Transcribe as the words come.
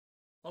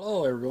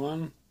Hello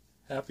everyone,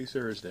 happy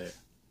Thursday.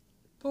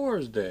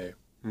 Thursday.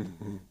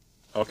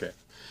 Okay,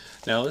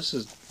 now this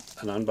is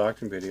an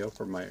unboxing video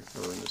for or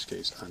in this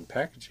case,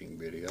 unpackaging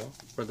video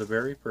for the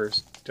very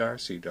first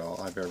Darci doll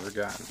I've ever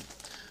gotten.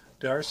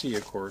 Darci,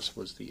 of course,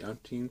 was the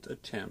umpteenth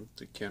attempt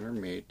that Kenner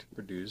made to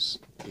produce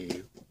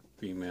a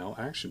female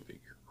action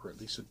figure, or at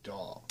least a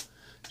doll.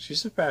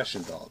 She's a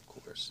fashion doll, of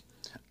course,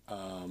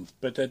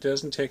 but that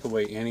doesn't take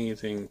away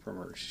anything from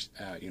her. She's,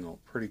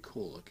 pretty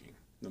cool looking,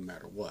 no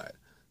matter what.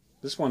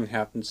 This one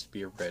happens to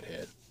be a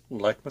redhead,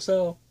 like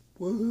myself.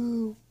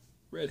 Woohoo!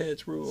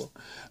 Redheads rule.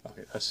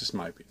 Okay, that's just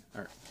my opinion.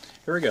 All right,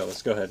 here we go.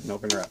 Let's go ahead and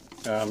open her up.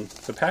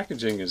 The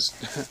packaging is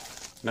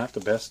not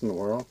the best in the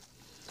world.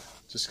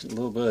 Just a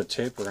little bit of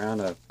tape around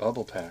a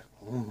bubble pack.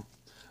 Ooh.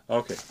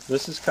 Okay,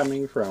 this is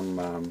coming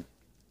from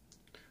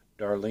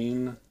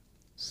Darlene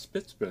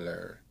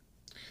Spitzbiller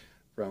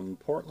from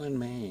Portland,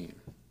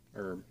 Maine.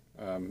 Or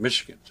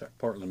Michigan. Sorry,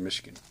 Portland,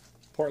 Michigan.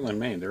 Portland,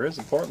 Maine. There is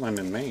a Portland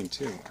in Maine,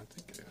 too. I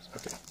think it is.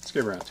 Okay, let's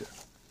get around to it.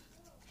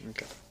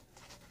 Okay.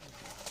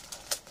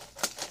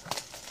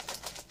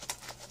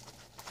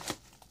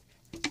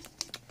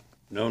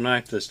 No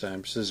knife this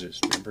time, scissors,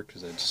 remember,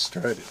 because I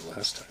destroyed it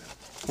last time.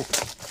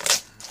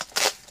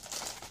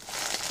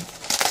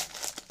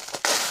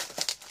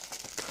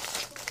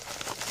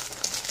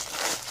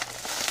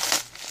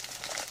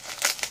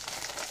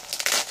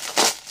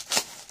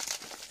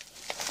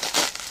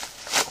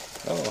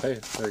 Oh, hey,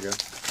 there we go.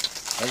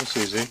 That was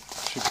easy.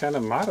 She kind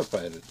of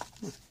modified it.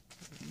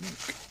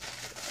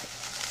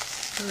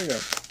 There we go.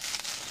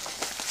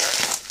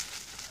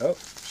 Oh,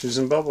 she's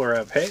in bubble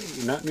wrap. Hey,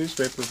 not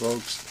newspaper,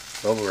 folks.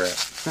 Bubble wrap.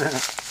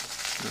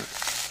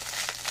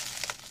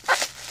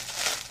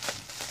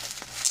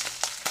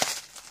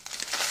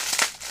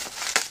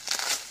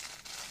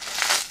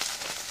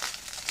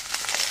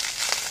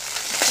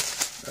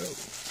 Oh.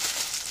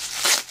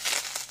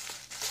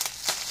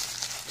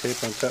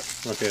 Tape on top.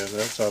 Okay,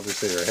 that's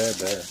obviously her head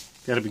there.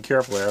 Got to be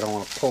careful there. I don't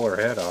want to pull her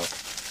head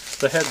off.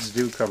 The heads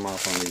do come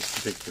off on these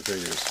particular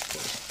figures, of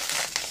course.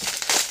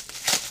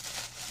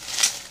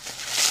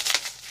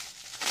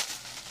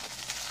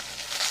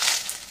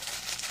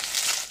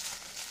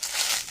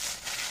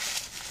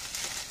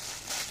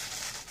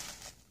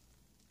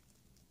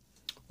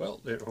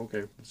 Well,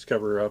 okay, let's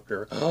cover her up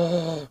here.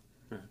 Oh,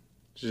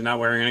 she's not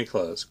wearing any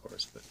clothes, of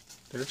course, but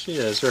there she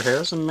is. Her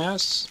hair's a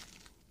mess.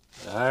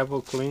 I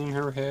will clean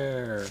her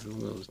hair. Look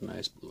at those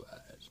nice blue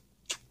eyes.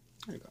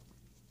 There you go.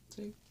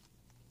 See?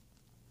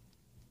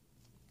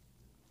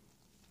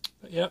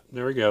 But yep,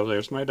 there we go.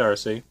 There's my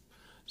Darci.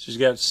 She's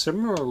got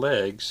similar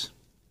legs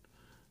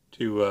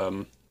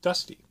to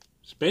Dusty.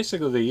 So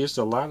basically, they used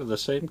a lot of the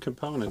same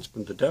components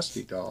from the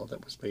Dusty doll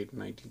that was made in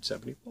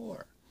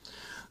 1974.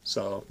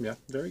 So yeah,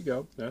 there you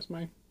go. That's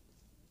my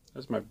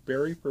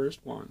very first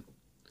one.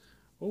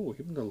 Oh,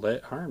 even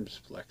the arms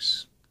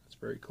flex. That's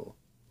very cool.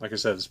 Like I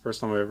said, it's the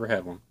first time I've ever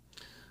had one.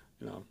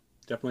 You know,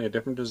 definitely a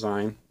different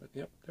design. But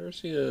yep, there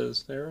she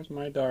is. There's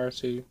my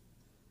Darci.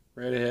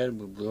 Redhead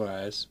with blue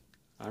eyes.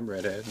 I'm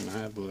redhead and I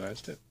have blue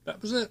eyes too.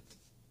 That was it.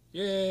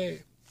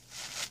 Yay!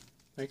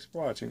 Thanks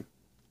for watching.